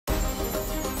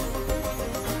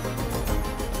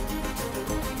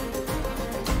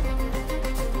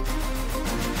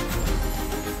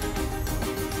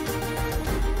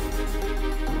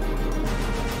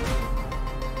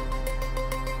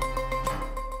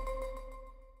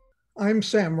I'm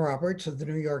Sam Roberts of the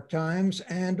New York Times,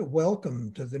 and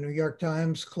welcome to the New York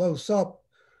Times Close Up.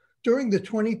 During the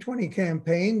 2020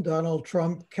 campaign, Donald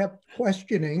Trump kept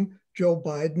questioning Joe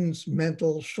Biden's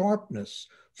mental sharpness.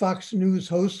 Fox News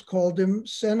hosts called him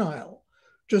senile.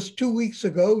 Just 2 weeks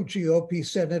ago, GOP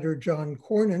Senator John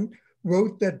Cornyn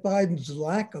wrote that Biden's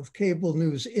lack of cable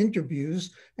news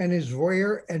interviews and his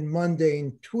rare and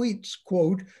mundane tweets,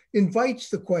 quote, invites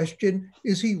the question,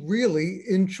 is he really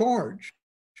in charge?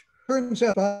 Turns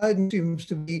out Biden seems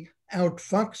to be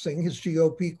outfoxing his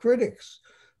GOP critics.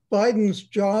 Biden's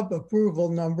job approval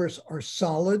numbers are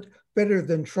solid, better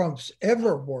than Trump's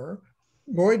ever were.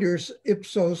 Reuters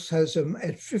Ipsos has him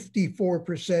at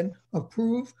 54%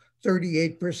 approve,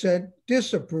 38%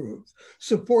 disapprove.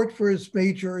 Support for his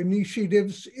major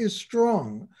initiatives is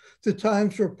strong. The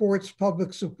Times reports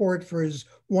public support for his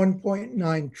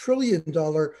 $1.9 trillion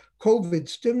COVID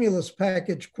stimulus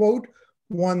package, quote,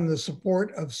 won the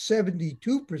support of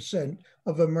 72%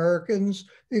 of Americans,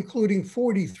 including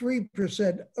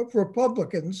 43% of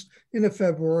Republicans in a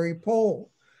February poll.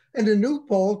 And a new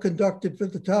poll conducted for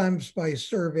the Times by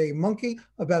SurveyMonkey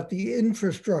about the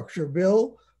infrastructure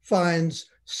bill finds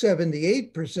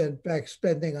 78% back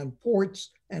spending on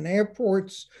ports and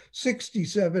airports,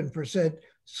 67%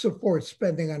 support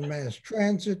spending on mass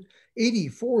transit,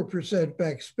 84%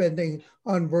 back spending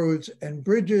on roads and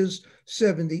bridges,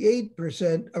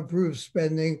 78% approve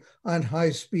spending on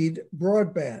high-speed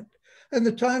broadband. And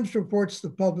the Times reports the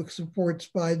public supports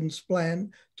Biden's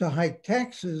plan to hike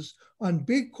taxes on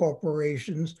big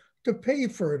corporations to pay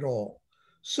for it all.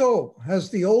 So, has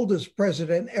the oldest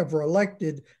president ever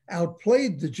elected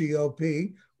outplayed the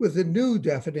GOP with a new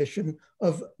definition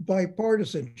of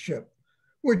bipartisanship?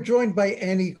 We're joined by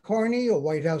Annie Karni, a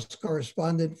White House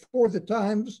correspondent for the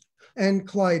Times, and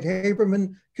Clyde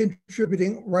Haberman,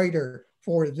 contributing writer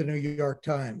for the New York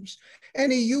Times.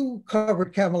 Annie, you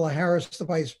covered Kamala Harris, the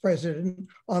vice president,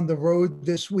 on the road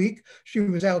this week. She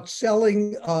was out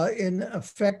selling, in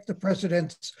effect, the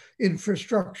president's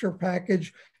infrastructure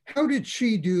package. How did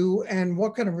she do, and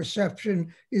what kind of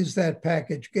reception is that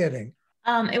package getting?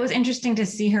 It was interesting to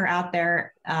see her out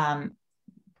there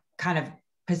kind of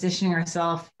positioning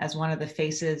herself as one of the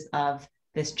faces of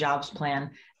this jobs plan.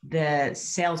 The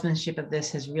salesmanship of this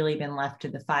has really been left to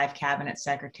the 5 cabinet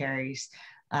secretaries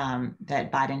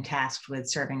that Biden tasked with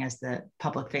serving as the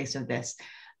public face of this.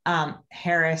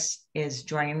 Harris is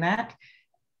joining that.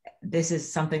 This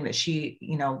is something that she,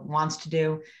 wants to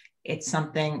do. It's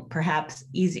something perhaps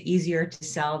easier to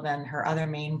sell than her other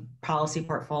main policy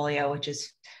portfolio, which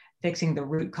is fixing the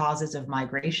root causes of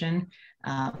migration.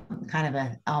 Kind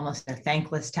of almost a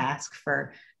thankless task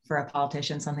for a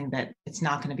politician, something that it's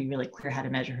not going to be really clear how to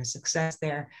measure her success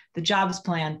there. The jobs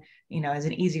plan, is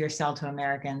an easier sell to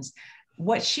Americans.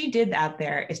 What she did out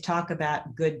there is talk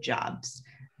about good jobs,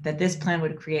 that this plan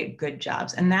would create good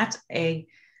jobs. And that's a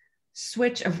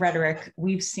switch of rhetoric.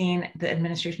 We've seen the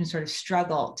administration sort of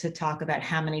struggle to talk about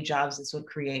how many jobs this would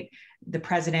create. The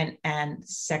president and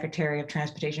Secretary of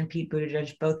Transportation, Pete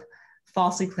Buttigieg, both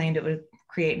falsely claimed it would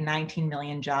create 19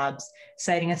 million jobs,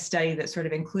 citing a study that sort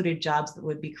of included jobs that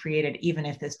would be created even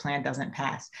if this plan doesn't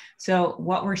pass. So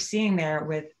what we're seeing there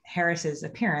with Harris's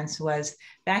appearance was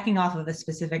backing off of a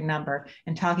specific number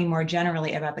and talking more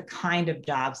generally about the kind of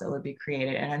jobs that would be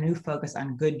created and a new focus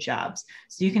on good jobs.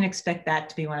 So you can expect that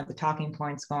to be one of the talking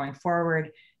points going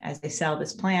forward as they sell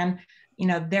this plan.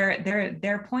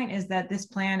 Their point is that this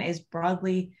plan is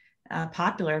broadly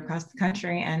popular across the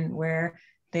country, and where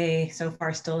they so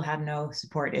far still have no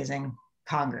support is in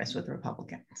Congress with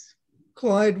Republicans.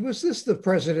 Clyde, was this the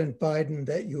President Biden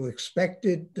that you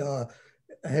expected?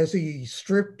 Has he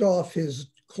stripped off his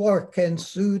Clark Kent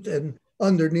suit and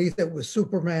underneath it was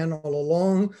Superman all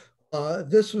along?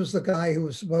 This was the guy who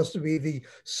was supposed to be the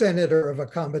senator of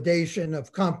accommodation,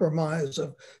 of compromise,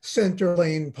 of center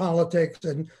lane politics,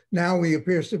 and now he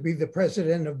appears to be the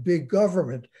president of big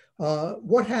government.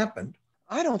 What happened?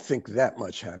 I don't think that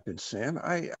much happened, Sam.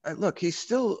 I look, he's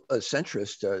still a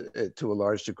centrist to a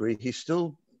large degree. He's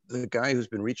still the guy who's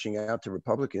been reaching out to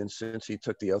Republicans since he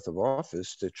took the oath of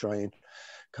office to try and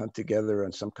come together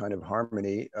on some kind of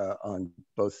harmony on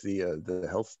both the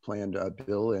health plan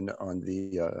bill and on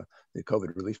the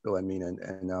COVID relief bill, and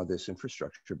now this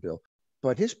infrastructure bill.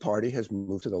 But his party has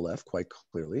moved to the left quite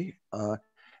clearly,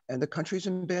 and the country's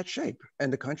in bad shape,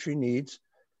 and the country needs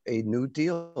a New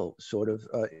Deal sort of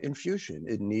infusion.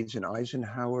 It needs an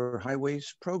Eisenhower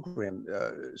highways program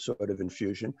sort of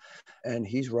infusion, and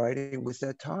he's riding with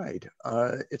that tide.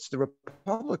 It's the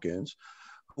Republicans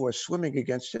who are swimming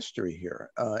against history here,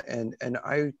 and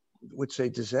I would say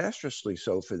disastrously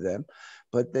so for them,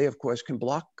 but they of course can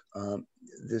block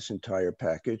this entire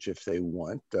package if they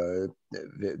want.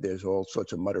 There's all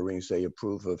sorts of mutterings. They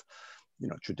approve of,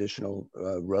 traditional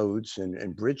roads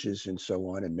and bridges and so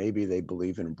on, and maybe they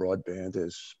believe in broadband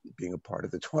as being a part of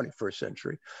the 21st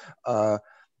century.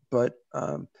 But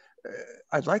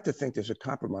I'd like to think there's a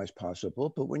compromise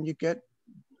possible. But when you get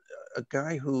a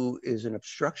guy who is an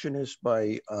obstructionist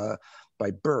by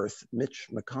birth, Mitch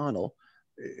McConnell,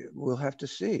 we'll have to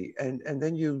see. And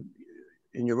then you,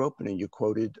 in your opening, you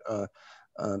quoted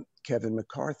Kevin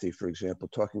McCarthy, for example,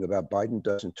 talking about Biden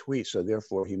doesn't tweet, so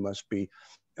therefore he must be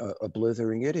a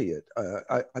blithering idiot.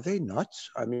 Are they nuts?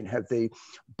 I mean, have they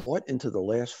bought into the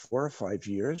last 4 or 5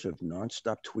 years of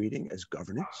nonstop tweeting as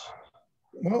governance?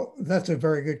 Well, that's a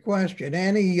very good question.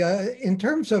 Annie, in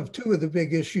terms of two of the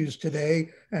big issues today,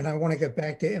 and I want to get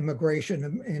back to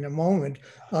immigration in a moment,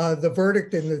 the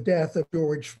verdict in the death of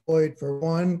George Floyd, for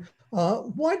one,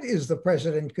 what is the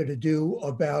president going to do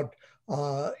about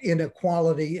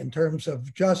inequality in terms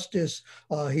of justice?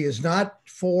 He is not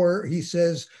for, he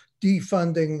says,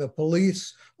 defunding the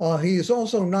police. He is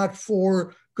also not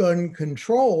for gun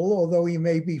control, although he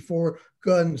may be for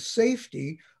gun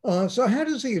safety. So how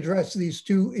does he address these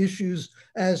two issues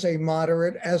as a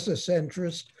moderate, as a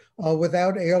centrist,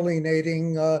 without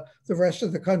alienating the rest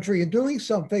of the country and doing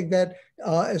something that,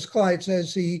 as Clyde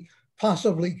says, he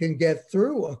possibly can get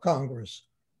through a Congress?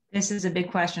 This is a big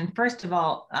question. First of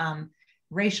all,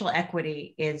 racial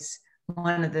equity is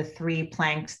one of the 3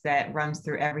 planks that runs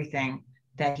through everything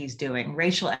that he's doing.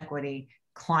 Racial equity,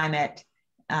 climate,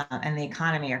 and the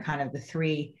economy are kind of the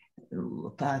 3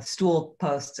 stool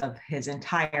posts of his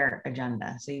entire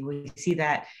agenda. So we see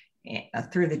that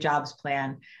through the jobs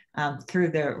plan,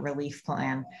 through the relief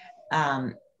plan.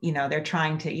 They're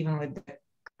trying to, even with the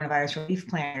coronavirus relief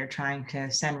plan, they're trying to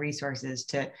send resources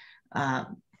to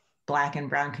Black and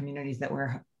brown communities that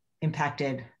were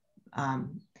impacted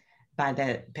by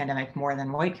the pandemic more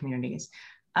than white communities.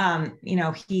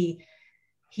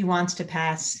 He wants to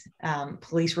pass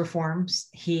police reforms.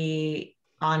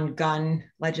 On gun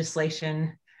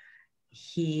legislation,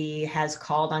 he has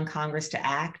called on Congress to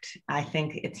act. I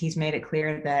think he's made it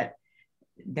clear that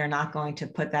they're not going to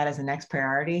put that as the next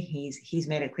priority. He's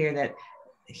made it clear that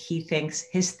he thinks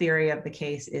his theory of the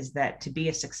case is that to be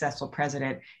a successful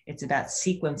president, it's about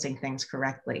sequencing things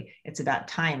correctly. It's about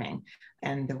timing.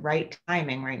 And the right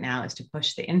timing right now is to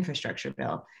push the infrastructure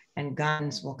bill, and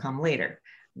guns will come later.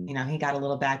 He got a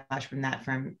little backlash from that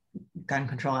from gun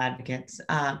control advocates.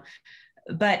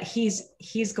 But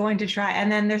he's going to try.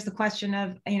 And then there's the question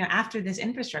of, after this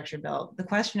infrastructure bill, the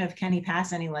question of, can he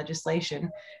pass any legislation?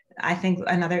 I think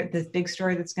the big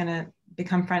story that's going to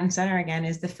become front and center again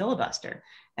is the filibuster.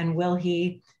 And will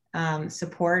he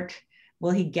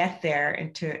will he get there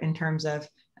in terms of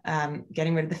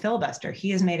getting rid of the filibuster?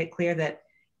 He has made it clear that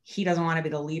he doesn't want to be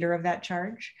the leader of that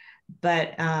charge,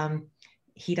 but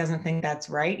he doesn't think that's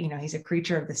right. He's a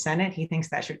creature of the Senate. He thinks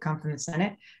that should come from the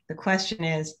Senate. The question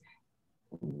is,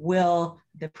 will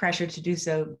the pressure to do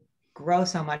so grow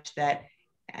so much that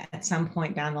at some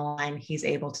point down the line, he's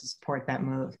able to support that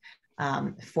move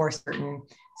for certain,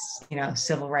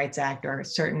 Civil Rights Act or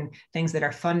certain things that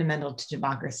are fundamental to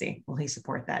democracy? Will he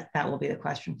support that? That will be the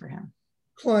question for him.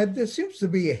 Clyde, there seems to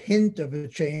be a hint of a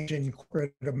change in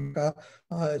corporate America.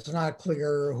 It's not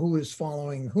clear who is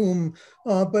following whom,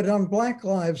 but on Black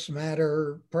Lives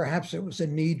Matter, perhaps it was a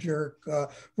knee-jerk,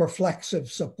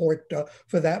 reflexive support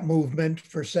for that movement,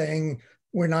 for saying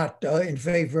we're not in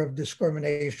favor of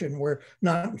discrimination, we're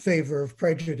not in favor of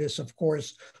prejudice, of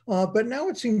course. But now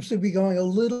it seems to be going a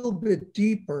little bit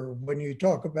deeper when you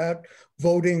talk about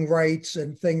voting rights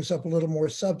and things of a little more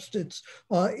substance.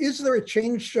 Is there a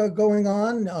change going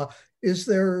on? Is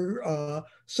there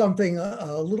something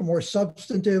a little more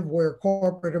substantive where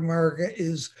corporate America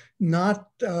is not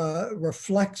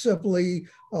reflexively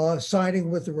siding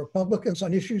with the Republicans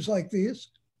on issues like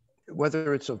these?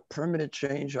 Whether it's a permanent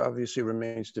change obviously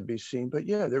remains to be seen, but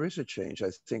yeah, there is a change. I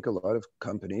think a lot of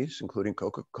companies, including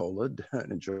Coca-Cola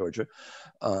in Georgia,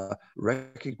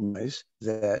 recognize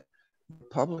that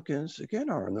Republicans, again,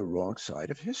 are on the wrong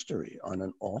side of history on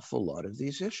an awful lot of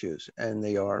these issues, and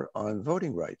they are on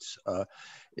voting rights.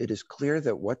 It is clear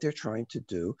that what they're trying to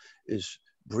do is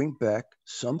bring back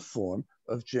some form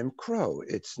of Jim Crow.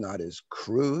 It's not as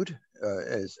crude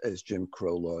as Jim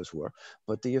Crow laws were,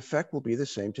 but the effect will be the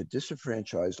same: to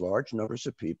disenfranchise large numbers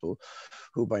of people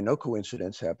who, by no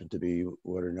coincidence, happen to be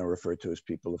what are now referred to as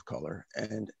people of color.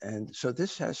 And so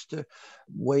this has to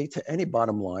weigh to any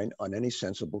bottom line on any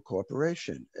sensible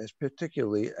corporation,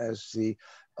 particularly as the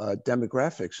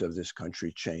demographics of this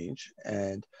country change.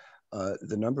 And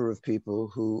the number of people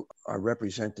who are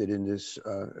represented in this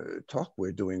talk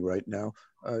we're doing right now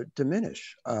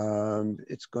diminish.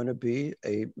 It's going to be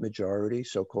a majority,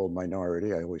 so-called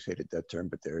minority, I always hated that term,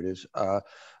 but there it is,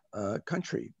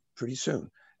 country pretty soon.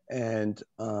 And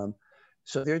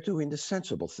so they're doing the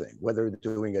sensible thing, whether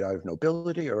they're doing it out of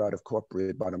nobility or out of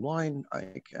corporate bottom line.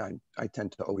 I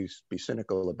tend to always be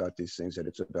cynical about these things, that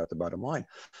it's about the bottom line.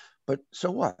 But so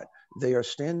what? They are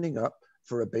standing up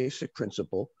for a basic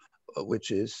principle, which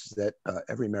is that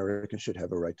every American should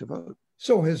have a right to vote.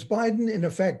 So has Biden, in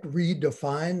effect,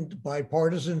 redefined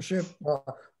bipartisanship,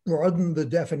 broadened the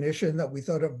definition that we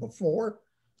thought of before?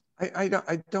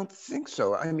 I don't think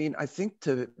so. I mean, I think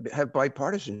to have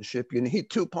bipartisanship, you need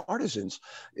two partisans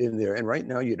in there. And right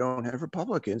now you don't have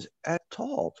Republicans at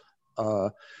all.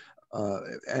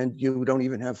 And you don't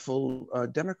even have full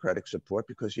Democratic support,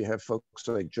 because you have folks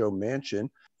like Joe Manchin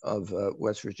of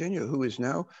West Virginia, who is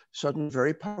now suddenly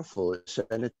very powerful.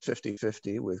 Senate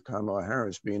 50-50 with Kamala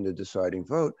Harris being the deciding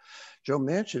vote. Joe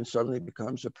Manchin suddenly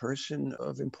becomes a person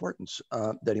of importance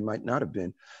that he might not have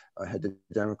been had the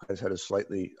Democrats had a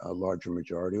slightly larger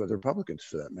majority, or the Republicans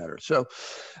for that matter. So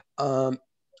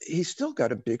he's still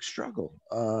got a big struggle.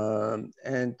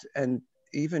 And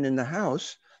even in the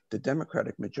House, the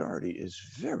Democratic majority is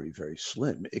very, very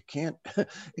slim. It can't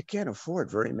afford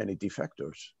very many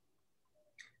defectors.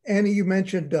 Annie, you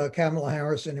mentioned Kamala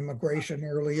Harris and immigration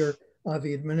earlier.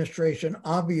 The administration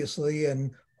obviously,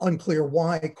 and unclear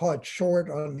why, caught short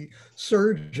on the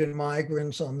surge in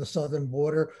migrants on the southern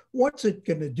border. What's it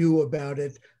going to do about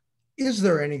it? Is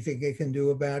there anything it can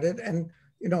do about it? And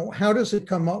how does it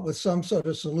come up with some sort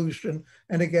of solution?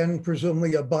 And again,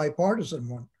 presumably a bipartisan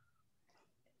one.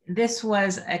 This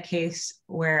was a case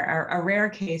where a rare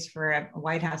case for a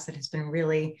White House that has been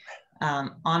really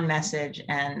on message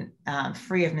and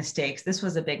free of mistakes. This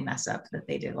was a big mess up that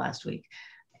they did last week.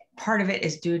 Part of it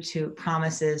is due to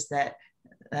promises that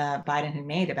Biden had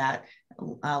made about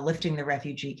lifting the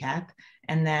refugee cap.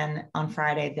 And then on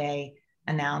Friday, they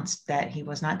announced that he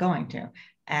was not going to.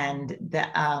 And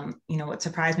what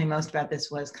surprised me most about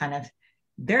this was kind of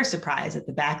their surprise at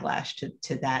the backlash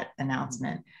to that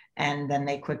announcement. And then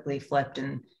they quickly flipped,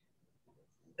 and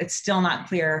it's still not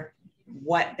clear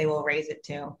what they will raise it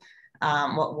to.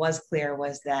 What was clear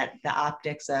was that the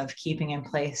optics of keeping in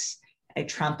place a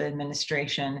Trump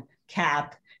administration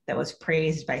cap that was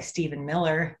praised by Stephen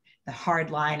Miller, the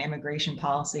hardline immigration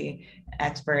policy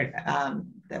expert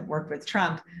that worked with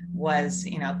Trump, was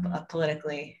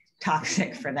politically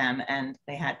toxic for them, and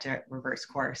they had to reverse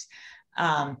course.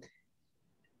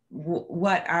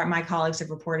 What my colleagues have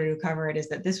reported who cover it is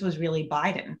that this was really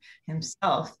Biden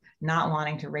himself not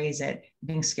wanting to raise it,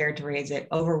 being scared to raise it,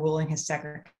 overruling his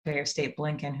Secretary of State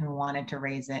Blinken, who wanted to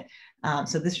raise it.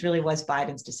 So this really was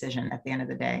Biden's decision at the end of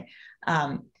the day.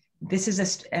 This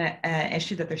is an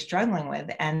issue that they're struggling with,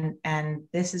 and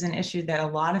this is an issue that a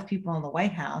lot of people in the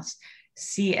White House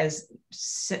see as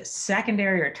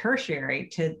secondary or tertiary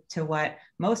to what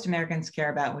most Americans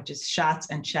care about, which is shots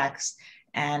and checks.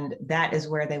 And that is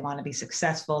where they want to be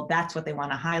successful. That's what they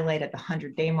want to highlight at the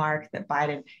 100-day mark, that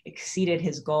Biden exceeded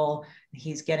his goal.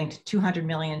 He's getting to 200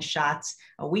 million shots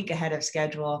a week ahead of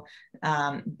schedule.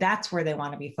 That's where they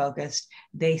want to be focused.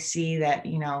 They see that,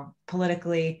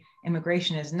 politically,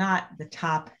 immigration is not the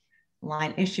top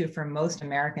line issue for most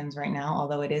Americans right now,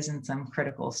 although it is in some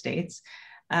critical states.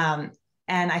 And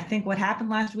I think what happened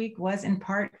last week was, in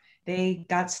part, they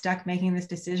got stuck making this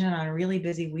decision on a really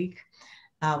busy week.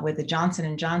 With the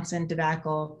Johnson & Johnson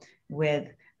debacle, with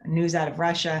news out of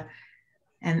Russia.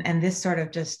 And this sort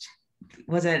of just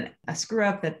was a screw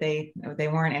up that they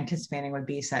weren't anticipating would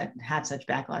have such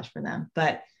backlash for them.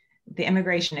 But the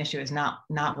immigration issue is not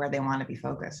where they want to be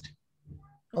focused.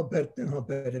 I'll bet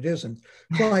it isn't.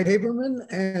 Clyde Haberman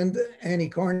and Annie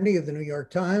Karni of the New York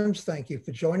Times, thank you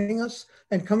for joining us.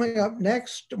 And coming up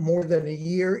next, more than a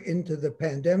year into the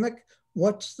pandemic,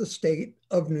 what's the state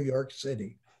of New York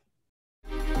City?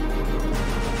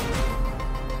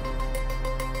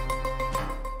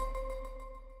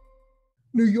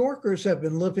 New Yorkers have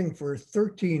been living for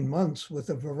 13 months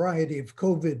with a variety of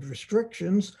COVID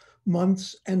restrictions,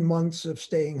 months and months of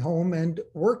staying home and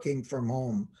working from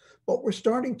home. But we're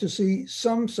starting to see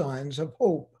some signs of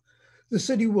hope. The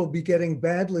city will be getting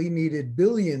badly needed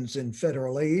billions in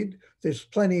federal aid. There's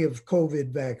plenty of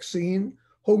COVID vaccine.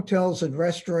 Hotels and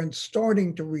restaurants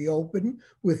starting to reopen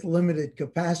with limited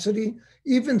capacity.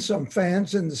 Even some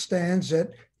fans in the stands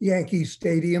at Yankee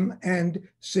Stadium and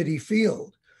Citi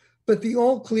Field. But the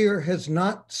all clear has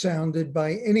not sounded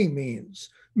by any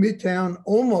means. Midtown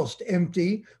almost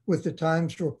empty, with the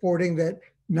Times reporting that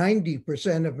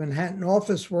 90% of Manhattan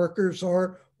office workers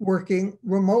are working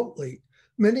remotely.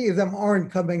 Many of them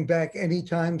aren't coming back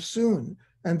anytime soon,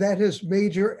 and that has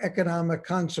major economic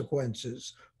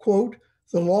consequences. Quote,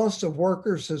 the loss of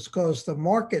workers has caused the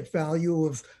market value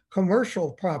of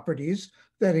commercial properties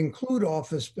that include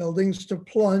office buildings to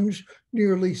plunge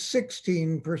nearly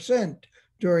 16%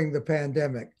 during the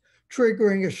pandemic,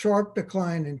 triggering a sharp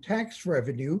decline in tax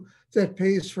revenue that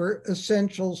pays for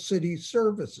essential city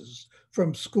services,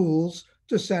 from schools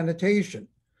to sanitation.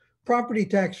 Property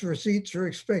tax receipts are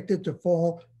expected to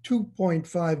fall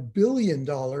 $2.5 billion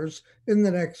in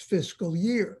the next fiscal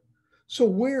year. So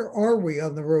where are we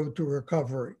on the road to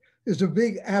recovery? Is a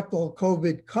big Apple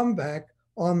COVID comeback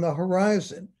on the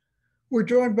horizon? We're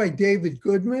joined by David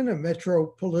Goodman, a Metro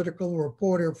political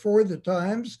reporter for The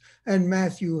Times, and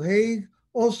Matthew Haag,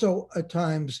 also a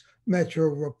Times Metro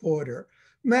reporter.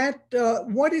 Matt,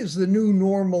 what is the new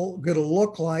normal going to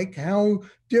look like? How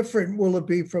different will it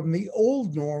be from the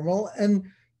old normal? And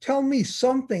tell me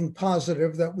something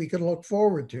positive that we can look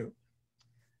forward to.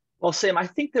 Well, Sam, I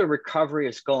think the recovery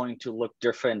is going to look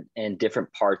different in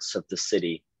different parts of the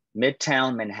city.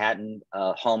 Midtown Manhattan,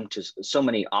 home to so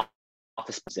many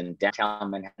offices in downtown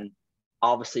Manhattan,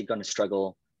 obviously going to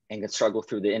struggle and can struggle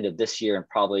through the end of this year and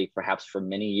probably perhaps for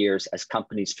many years as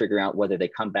companies figure out whether they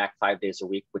come back 5 days a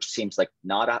week, which seems like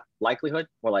not a likelihood,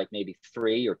 more like maybe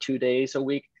 3 or 2 days a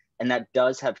week. And that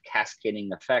does have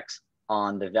cascading effects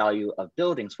on the value of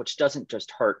buildings, which doesn't just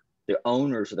hurt the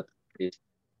owners of the properties,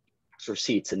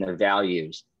 receipts and their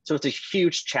values. So it's a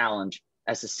huge challenge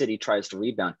as the city tries to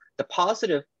rebound. The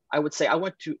positive, I would say, I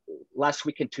went to last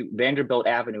weekend to Vanderbilt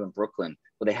Avenue in Brooklyn,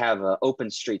 where they have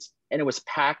open streets, and it was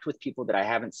packed with people that I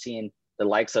haven't seen the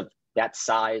likes of that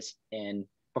size in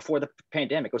before the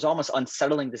pandemic. It was almost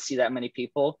unsettling to see that many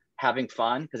people having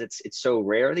fun because it's so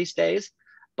rare these days.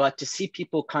 But to see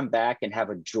people come back and have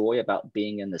a joy about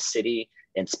being in the city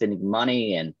and spending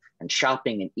money and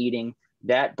shopping and eating,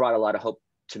 that brought a lot of hope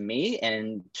to me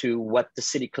and to what the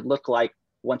city could look like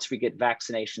once we get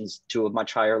vaccinations to a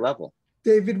much higher level.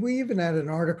 David, we even had an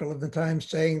article in the Times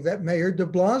saying that Mayor de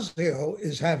Blasio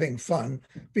is having fun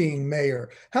being mayor.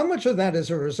 How much of that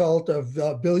is a result of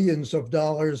billions of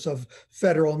dollars of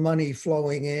federal money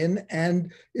flowing in?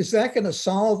 And is that going to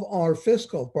solve our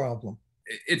fiscal problem?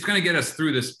 It's going to get us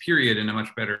through this period in a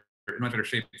much better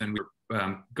shape than we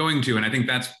were going to. And I think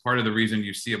that's part of the reason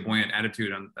you see a buoyant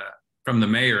attitude from the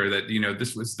mayor that,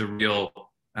 this was the real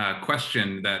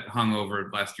question that hung over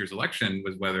last year's election,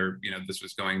 was whether this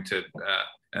was going to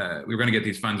we were going to get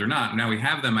these funds or not. Now we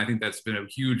have them. I think that's been a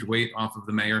huge weight off of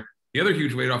the mayor. The other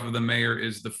huge weight off of the mayor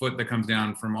is the foot that comes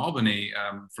down from Albany,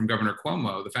 from Governor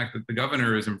Cuomo. The fact that the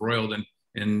governor is embroiled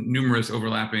in numerous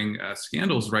overlapping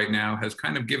scandals right now has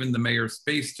kind of given the mayor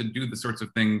space to do the sorts of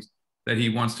things that he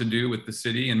wants to do with the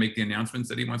city and make the announcements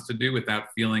that he wants to do without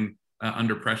feeling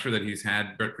under pressure that he's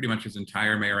had pretty much his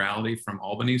entire mayoralty from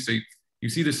Albany. So you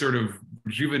see this sort of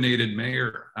rejuvenated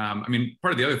mayor.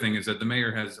 Part of the other thing is that the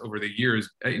mayor has, over the years,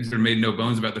 sort of made no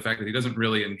bones about the fact that he doesn't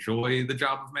really enjoy the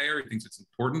job of mayor. He thinks it's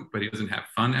important, but he doesn't have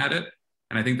fun at it.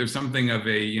 And I think there's something of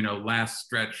a, last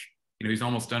stretch. He's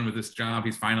almost done with this job.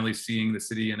 He's finally seeing the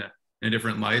city in a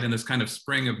different light. And this kind of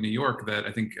spring of New York that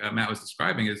I think Matt was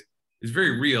describing is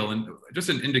very real. And just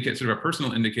an indicator, sort of a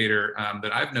personal indicator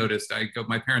that I've noticed.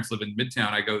 My parents live in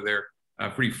Midtown. I go there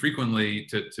pretty frequently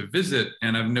to visit,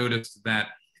 and I've noticed that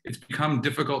it's become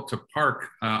difficult to park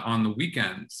on the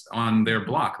weekends on their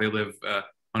block. They live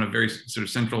on a very sort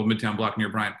of central Midtown block near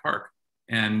Bryant Park,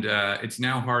 and it's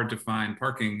now hard to find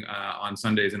parking on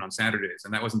Sundays and on Saturdays,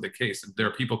 and that wasn't the case. There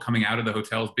are people coming out of the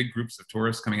hotels, big groups of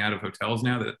tourists coming out of hotels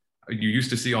now that you used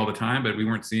to see all the time, but we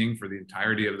weren't seeing for the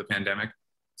entirety of the pandemic.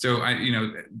 So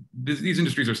these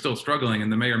industries are still struggling,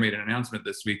 and the mayor made an announcement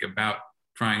this week about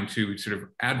trying to sort of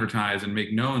advertise and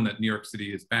make known that New York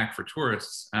City is back for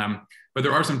tourists. But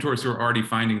there are some tourists who are already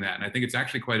finding that. And I think it's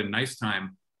actually quite a nice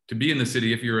time to be in the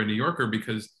city if you're a New Yorker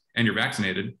and you're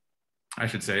vaccinated, I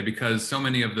should say, because so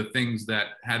many of the things that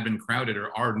had been crowded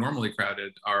or are normally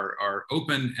crowded are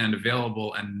open and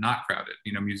available and not crowded,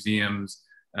 museums,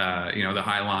 the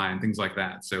High Line, things like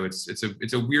that. So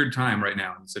it's a weird time right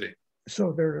now in the city.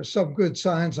 So there are some good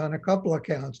signs on a couple of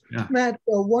counts. Yeah. Matt,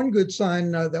 one good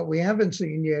sign that we haven't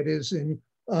seen yet is in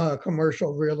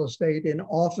commercial real estate, in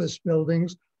office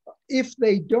buildings. If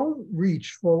they don't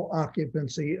reach full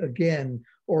occupancy again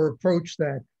or approach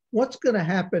that, what's going to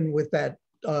happen with that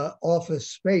office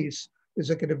space?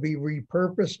 Is it going to be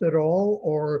repurposed at all,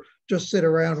 or just sit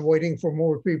around waiting for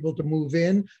more people to move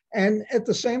in? And at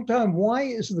the same time, why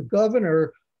is the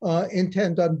governor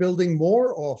intent on building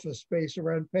more office space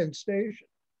around Penn Station?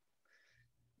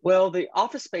 Well, the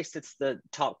office space that's the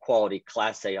top quality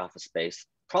Class A office space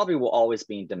probably will always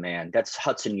be in demand. That's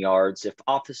Hudson Yards. If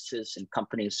offices and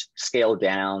companies scale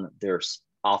down their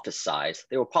office size,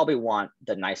 they will probably want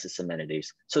the nicest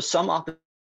amenities. So some office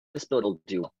buildings will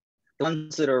do. The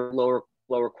ones that are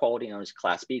lower quality, known as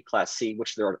Class B, Class C,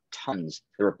 which there are tons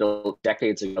that were built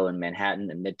decades ago in Manhattan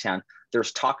and Midtown.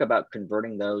 There's talk about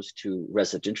converting those to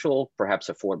residential, perhaps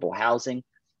affordable housing.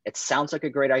 It sounds like a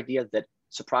great idea that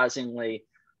surprisingly,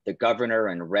 the governor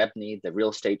and REBNY, the Real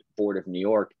Estate Board of New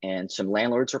York, and some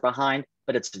landlords are behind,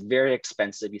 but it's very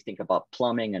expensive. You think about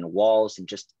plumbing and walls and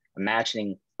just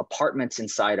imagining apartments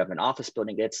inside of an office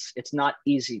building. It's not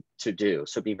easy to do.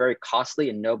 So it'd be very costly,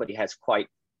 and nobody has quite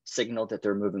signaled that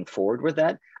they're moving forward with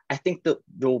that. I think that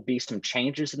there will be some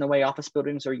changes in the way office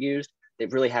buildings are used. They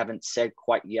really haven't said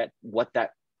quite yet what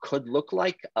that could look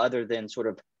like, other than sort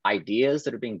of ideas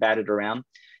that are being batted around.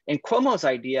 And Cuomo's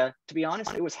idea, to be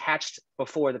honest, it was hatched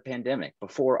before the pandemic,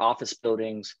 before office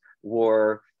buildings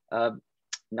were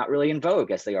not really in vogue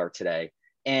as they are today.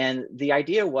 And the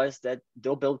idea was that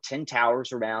they'll build 10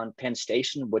 towers around Penn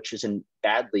Station, which is in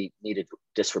badly needed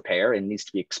disrepair and needs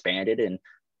to be expanded and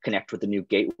connect with the new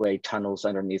gateway tunnels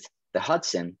underneath the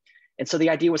Hudson. And so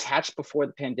the idea was hatched before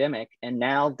the pandemic, and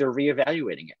now they're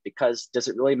reevaluating it, because does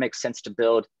it really make sense to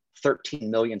build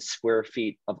 13 million square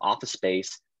feet of office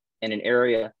space in an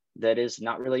area that is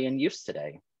not really in use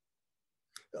today?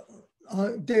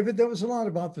 David, there was a lot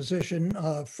of opposition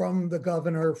from the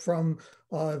governor, from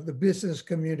the business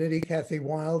community, Kathy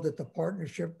Wild at the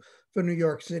Partnership for New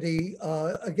York City,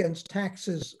 against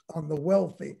taxes on the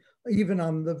wealthy, even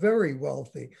on the very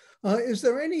wealthy. Is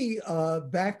there any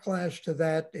backlash to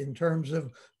that in terms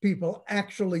of people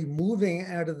actually moving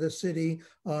out of the city?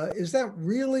 Is that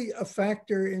really a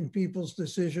factor in people's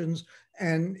decisions?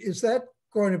 And is that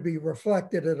going to be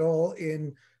reflected at all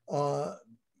in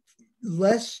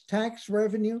less tax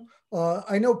revenue?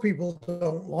 I know people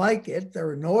don't like it,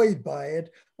 they're annoyed by it,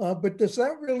 but does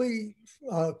that really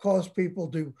cause people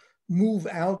to move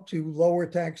out to lower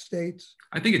tax states?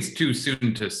 I think it's too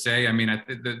soon to say. I mean,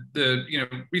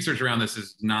 the research around this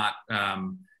is not,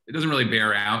 it doesn't really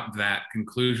bear out that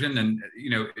conclusion. And,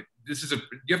 you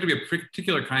have to be a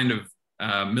particular kind of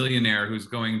millionaire who's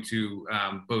going to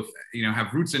both,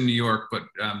 have roots in New York, but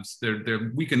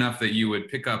they're weak enough that you would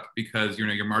pick up because,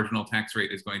 your marginal tax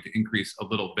rate is going to increase a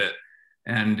little bit.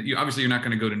 And obviously you're not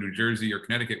going to go to New Jersey or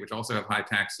Connecticut, which also have high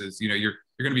taxes. You're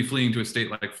going to be fleeing to a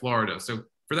state like Florida. So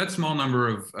for that small number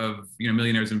of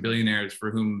millionaires and billionaires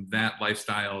for whom that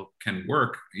lifestyle can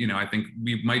work, I think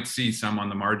we might see some on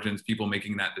the margins, people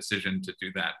making that decision to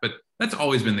do that. But that's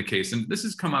always been the case. And this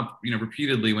has come up,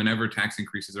 repeatedly whenever tax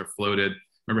increases are floated. I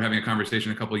remember having a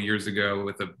conversation a couple of years ago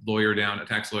with a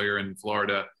tax lawyer in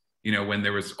Florida, when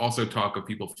there was also talk of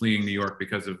people fleeing New York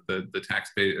because of the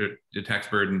tax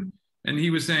burden. And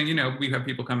he was saying, we have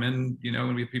people come in,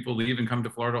 and we have people leave and come to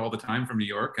Florida all the time from New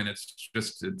York, and it's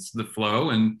the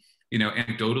flow. And,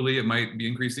 anecdotally, it might be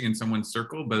increasing in someone's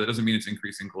circle, but it doesn't mean it's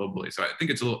increasing globally. So I think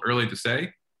it's a little early to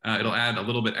say. It'll add a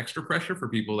little bit extra pressure for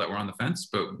people that were on the fence,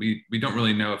 but we don't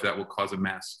really know if that will cause a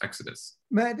mass exodus.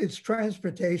 Matt, is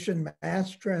transportation,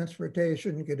 mass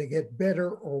transportation, going to get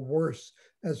better or worse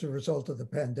as a result of the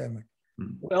pandemic?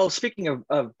 Well, speaking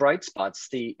of bright spots,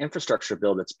 the infrastructure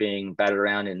bill that's being batted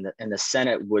around in the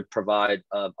Senate would provide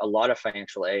a lot of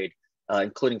financial aid,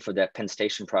 including for that Penn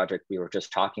Station project we were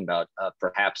just talking about,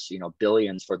 perhaps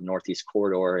billions for the Northeast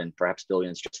Corridor and perhaps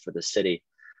billions just for the city.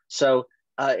 So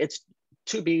it's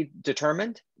to be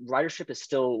determined. Ridership is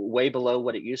still way below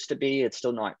what it used to be. It's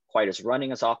still not quite as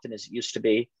running as often as it used to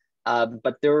be.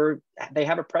 But they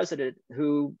have a president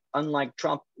who, unlike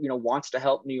Trump, wants to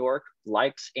help New York,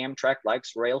 likes Amtrak,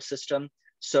 likes rail system.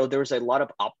 So there's a lot of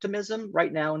optimism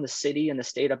right now in the city and the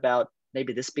state about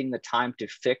maybe this being the time to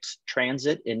fix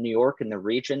transit in New York and the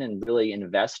region and really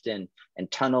invest in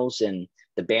tunnels and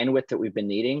the bandwidth that we've been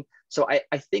needing. So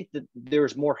I think that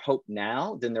there's more hope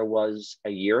now than there was a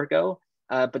year ago,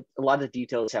 but a lot of the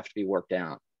details have to be worked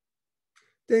out.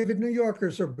 David, New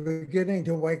Yorkers are beginning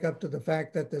to wake up to the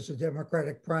fact that there's a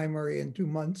Democratic primary in 2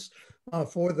 months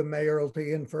for the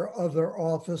mayoralty and for other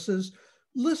offices.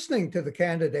 Listening to the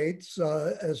candidates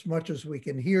as much as we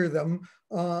can hear them,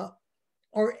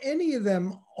 are any of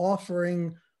them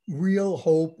offering real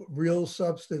hope, real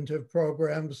substantive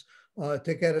programs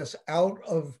to get us out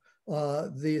of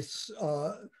this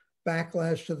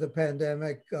backlash to the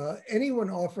pandemic? Anyone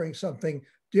offering something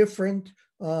different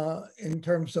in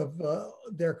terms of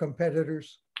their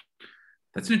competitors?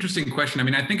 That's an interesting question. I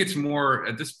mean, I think it's more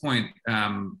at this point,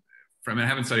 I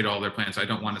haven't studied all their plans, so I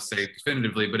don't want to say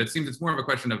definitively, but it seems it's more of a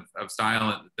question of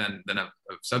style than of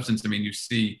substance. I mean, you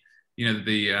see,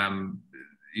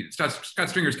 Scott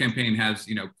Stringer's campaign has,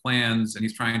 plans, and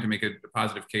he's trying to make a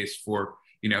positive case for,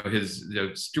 his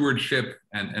stewardship,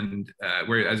 and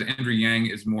whereas Andrew Yang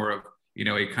is more of,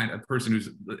 a kind of person who's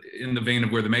in the vein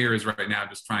of where the mayor is right now,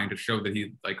 just trying to show that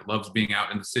he loves being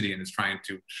out in the city and is trying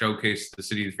to showcase the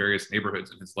city's various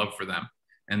neighborhoods and his love for them.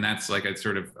 And that's like a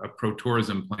sort of a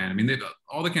pro-tourism plan. I mean,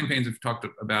 all the campaigns have talked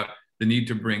about the need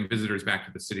to bring visitors back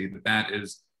to the city, that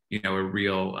is, a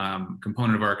real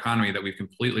component of our economy that we've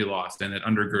completely lost, and that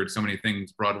undergirds so many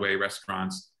things, Broadway,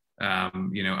 restaurants,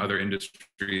 other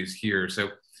industries here. So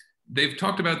they've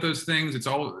talked about those things. It's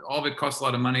all of it costs a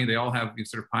lot of money. They all have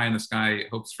sort of pie in the sky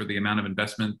hopes for the amount of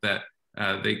investment that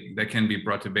that can be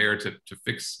brought to bear to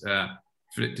fix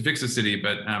the city.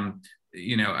 But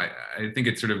I think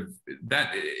it's sort of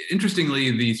that.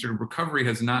 Interestingly, the sort of recovery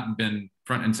has not been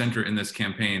front and center in this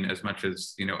campaign as much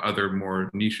as other more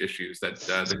niche issues that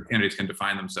the candidates can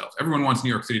define themselves. Everyone wants New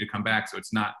York City to come back, so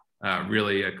it's not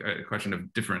really a question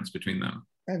of difference between them.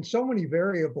 And so many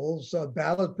variables,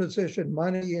 ballot position,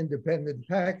 money, independent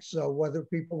PACs, whether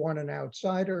people want an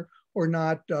outsider or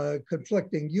not,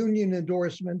 conflicting union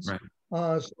endorsements.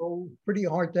 Right. So pretty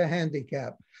hard to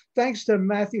handicap. Thanks to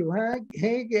Matthew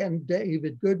Haag and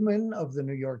David Goodman of the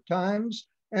New York Times.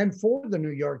 And for the New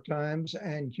York Times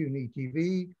and CUNY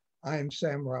TV, I'm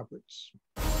Sam Roberts.